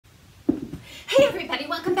Hey everybody,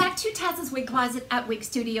 welcome back to TAZ's Wig Closet at Wig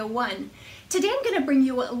Studio One. Today I'm going to bring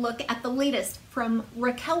you a look at the latest from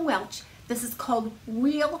Raquel Welch. This is called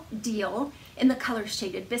Real Deal in the color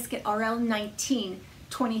shaded Biscuit RL19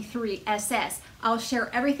 23 SS. I'll share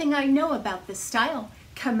everything I know about this style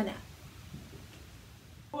coming up.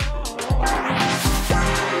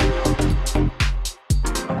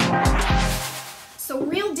 So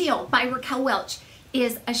Real Deal by Raquel Welch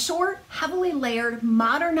is a short, heavily layered,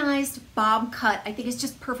 modernized bob cut. I think it's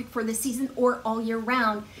just perfect for the season or all year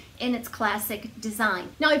round in its classic design.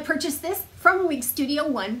 Now I purchased this from Wig Studio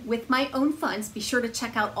One with my own funds. Be sure to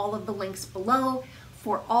check out all of the links below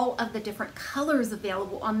for all of the different colors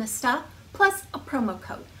available on this stuff, plus a promo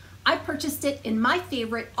code. I purchased it in my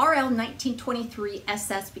favorite RL1923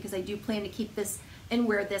 SS because I do plan to keep this and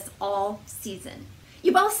wear this all season.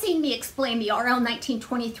 You've all seen me explain the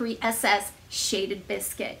RL1923 SS shaded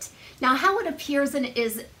biscuit. Now how it appears and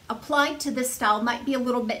is applied to this style might be a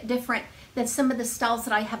little bit different than some of the styles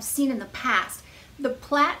that I have seen in the past. The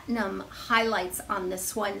platinum highlights on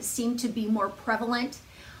this one seem to be more prevalent,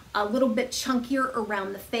 a little bit chunkier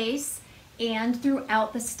around the face and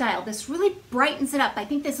throughout the style. This really brightens it up. I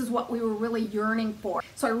think this is what we were really yearning for.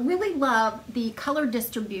 So I really love the color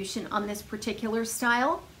distribution on this particular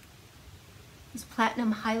style. These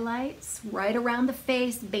platinum highlights right around the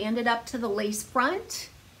face, banded up to the lace front.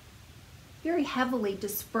 Very heavily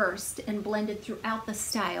dispersed and blended throughout the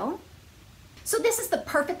style. So this is the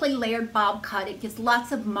perfectly layered bob cut. It gives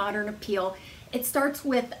lots of modern appeal. It starts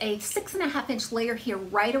with a 6.5 inch layer here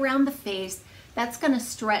right around the face. That's going to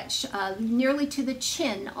stretch nearly to the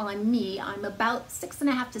chin on me. I'm about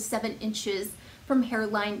 6.5 to 7 inches from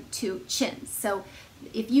hairline to chin. So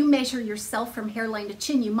if you measure yourself from hairline to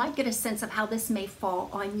chin, you might get a sense of how this may fall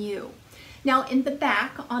on you. Now in the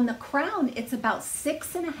back, on the crown, it's about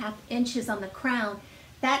 6.5 inches on the crown.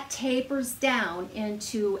 That tapers down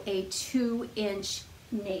into a 2-inch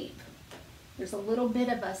nape. There's a little bit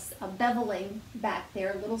of a beveling back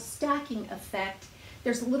there, a little stacking effect.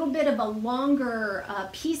 There's a little bit of a longer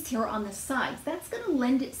piece here on the sides. That's going to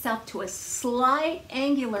lend itself to a slight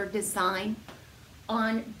angular design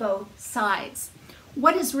on both sides.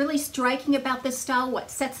 What is really striking about this style, what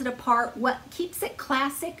sets it apart, what keeps it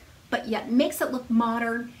classic but yet makes it look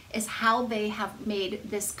modern is how they have made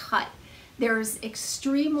this cut. There's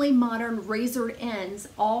extremely modern razored ends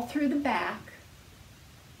all through the back.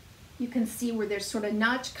 You can see where there's sort of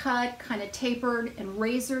notch cut, kind of tapered and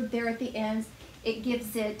razored there at the ends. It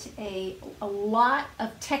gives it a lot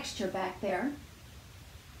of texture back there.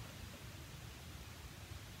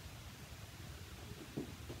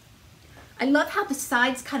 I love how the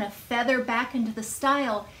sides kind of feather back into the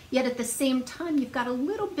style, yet at the same time you've got a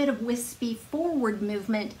little bit of wispy forward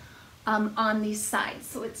movement on these sides.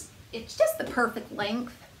 So it's just the perfect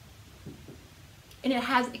length and it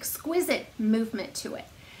has exquisite movement to it.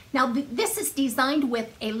 Now this is designed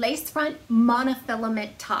with a lace front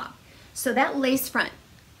monofilament top. So that lace front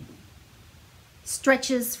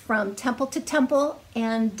stretches from temple to temple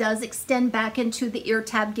and does extend back into the ear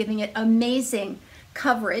tab, giving it amazing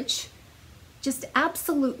coverage. Just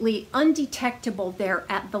absolutely undetectable there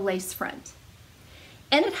at the lace front.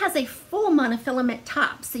 And it has a full monofilament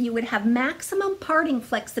top, so you would have maximum parting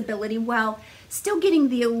flexibility while still getting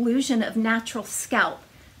the illusion of natural scalp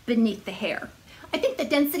beneath the hair. I think the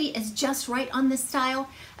density is just right on this style.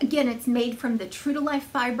 Again, it's made from the True to Life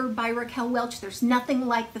fiber by Raquel Welch. There's nothing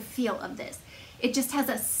like the feel of this. It just has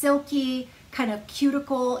a silky kind of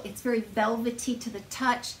cuticle. It's very velvety to the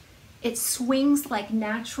touch. It swings like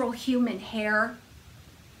natural human hair.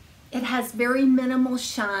 It has very minimal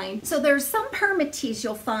shine. So there's some permatease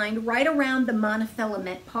you'll find right around the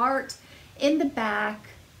monofilament part, in the back,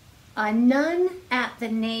 none at the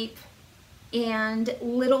nape, and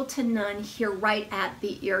little to none here right at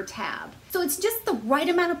the ear tab. So it's just the right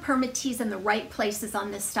amount of permatease in the right places on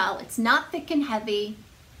this style. It's not thick and heavy.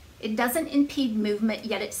 It doesn't impede movement,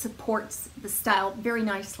 yet it supports the style very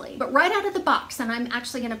nicely. But right out of the box, and I'm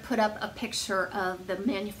actually going to put up a picture of the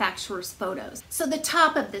manufacturer's photos. So the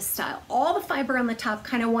top of this style, all the fiber on the top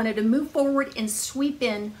kind of wanted to move forward and sweep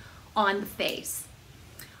in on the face.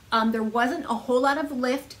 There wasn't a whole lot of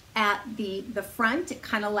lift at the front. It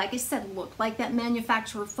kind of, like I said, looked like that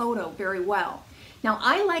manufacturer photo very well. Now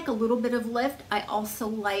I like a little bit of lift. I also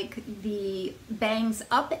like the bangs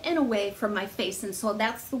up and away from my face, and so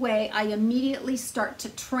that's the way I immediately start to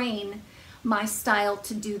train my style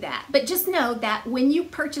to do that. But just know that when you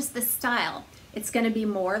purchase this style, it's going to be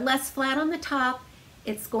more or less flat on the top.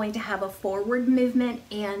 It's going to have a forward movement,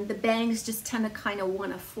 and the bangs just tend to kind of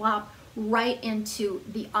want to flop right into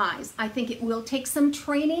the eyes. I think it will take some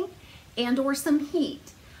training and or some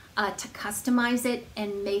heat to customize it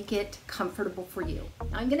and make it comfortable for you.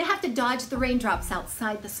 Now, I'm gonna have to dodge the raindrops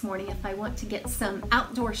outside this morning if I want to get some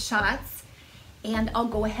outdoor shots, and I'll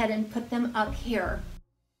go ahead and put them up here.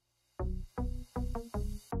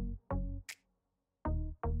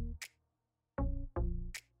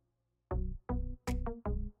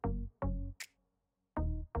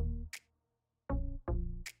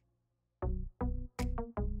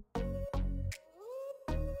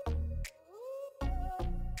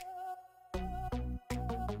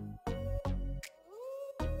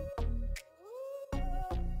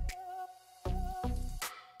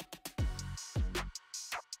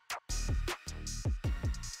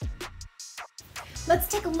 Let's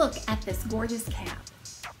take a look at this gorgeous cap.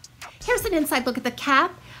 Here's an inside look at the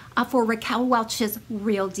cap for Raquel Welch's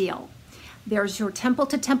Real Deal. There's your temple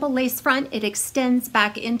to temple lace front. It extends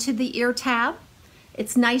back into the ear tab.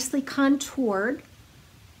 It's nicely contoured.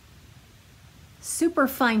 Super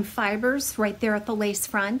fine fibers right there at the lace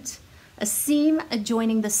front. A seam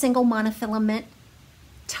adjoining the single monofilament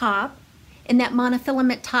top. And that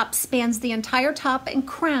monofilament top spans the entire top and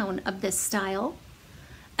crown of this style.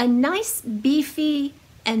 A nice beefy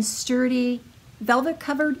and sturdy velvet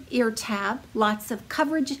covered ear tab, lots of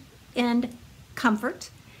coverage and comfort.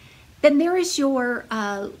 Then there is your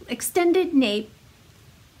extended nape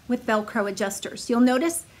with Velcro adjusters. You'll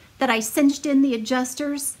notice that I cinched in the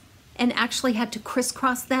adjusters and actually had to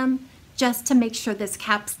crisscross them just to make sure this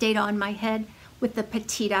cap stayed on my head with the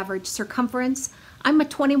petite average circumference. I'm a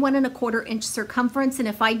 21¼ inch circumference, and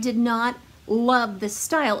if I did not love this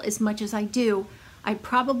style as much as I do, I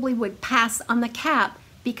probably would pass on the cap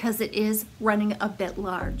because it is running a bit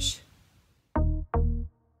large.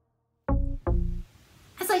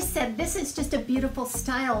 As I said, this is just a beautiful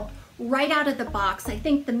style right out of the box. I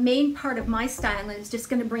think the main part of my styling is just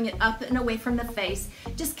going to bring it up and away from the face,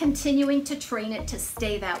 just continuing to train it to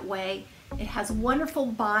stay that way. It has wonderful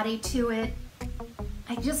body to it.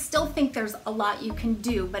 I just still think there's a lot you can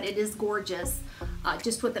do, but it is gorgeous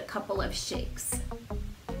just with a couple of shakes.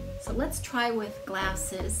 So let's try with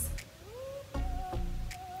glasses.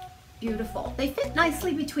 Beautiful. They fit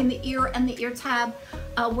nicely between the ear and the ear tab.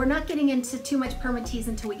 We're not getting into too much permatease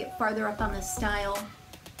until we get farther up on the style,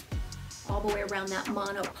 all the way around that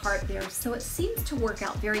mono part there. So it seems to work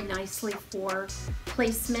out very nicely for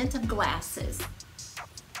placement of glasses.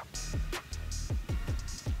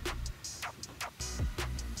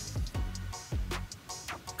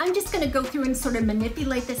 I'm just going to go through and sort of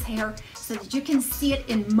manipulate this hair so that you can see it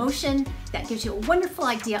in motion. That gives you a wonderful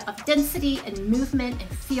idea of density and movement and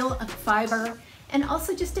feel of fiber, and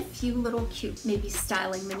also just a few little cute maybe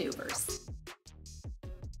styling maneuvers.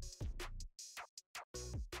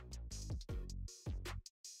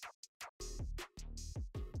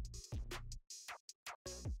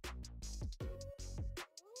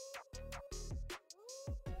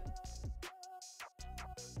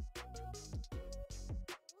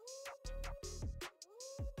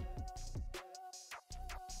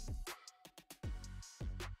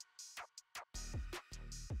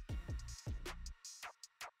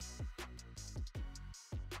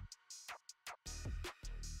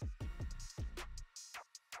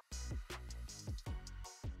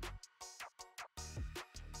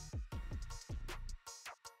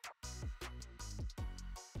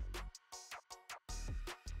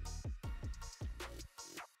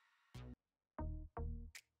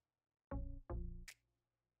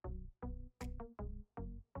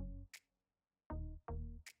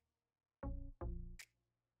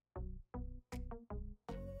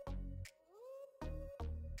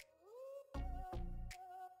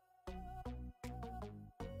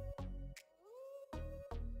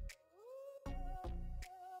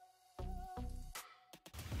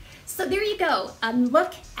 So there you go, a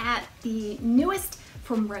look at the newest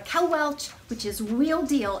from Raquel Welch, which is Real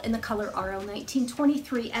Deal in the color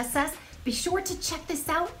RL1923 SS. Be sure to check this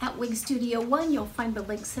out at WIG Studio 1. You'll find the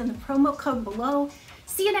links in the promo code below.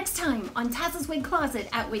 See you next time on TAZ's Wig Closet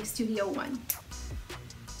at WIG Studio 1.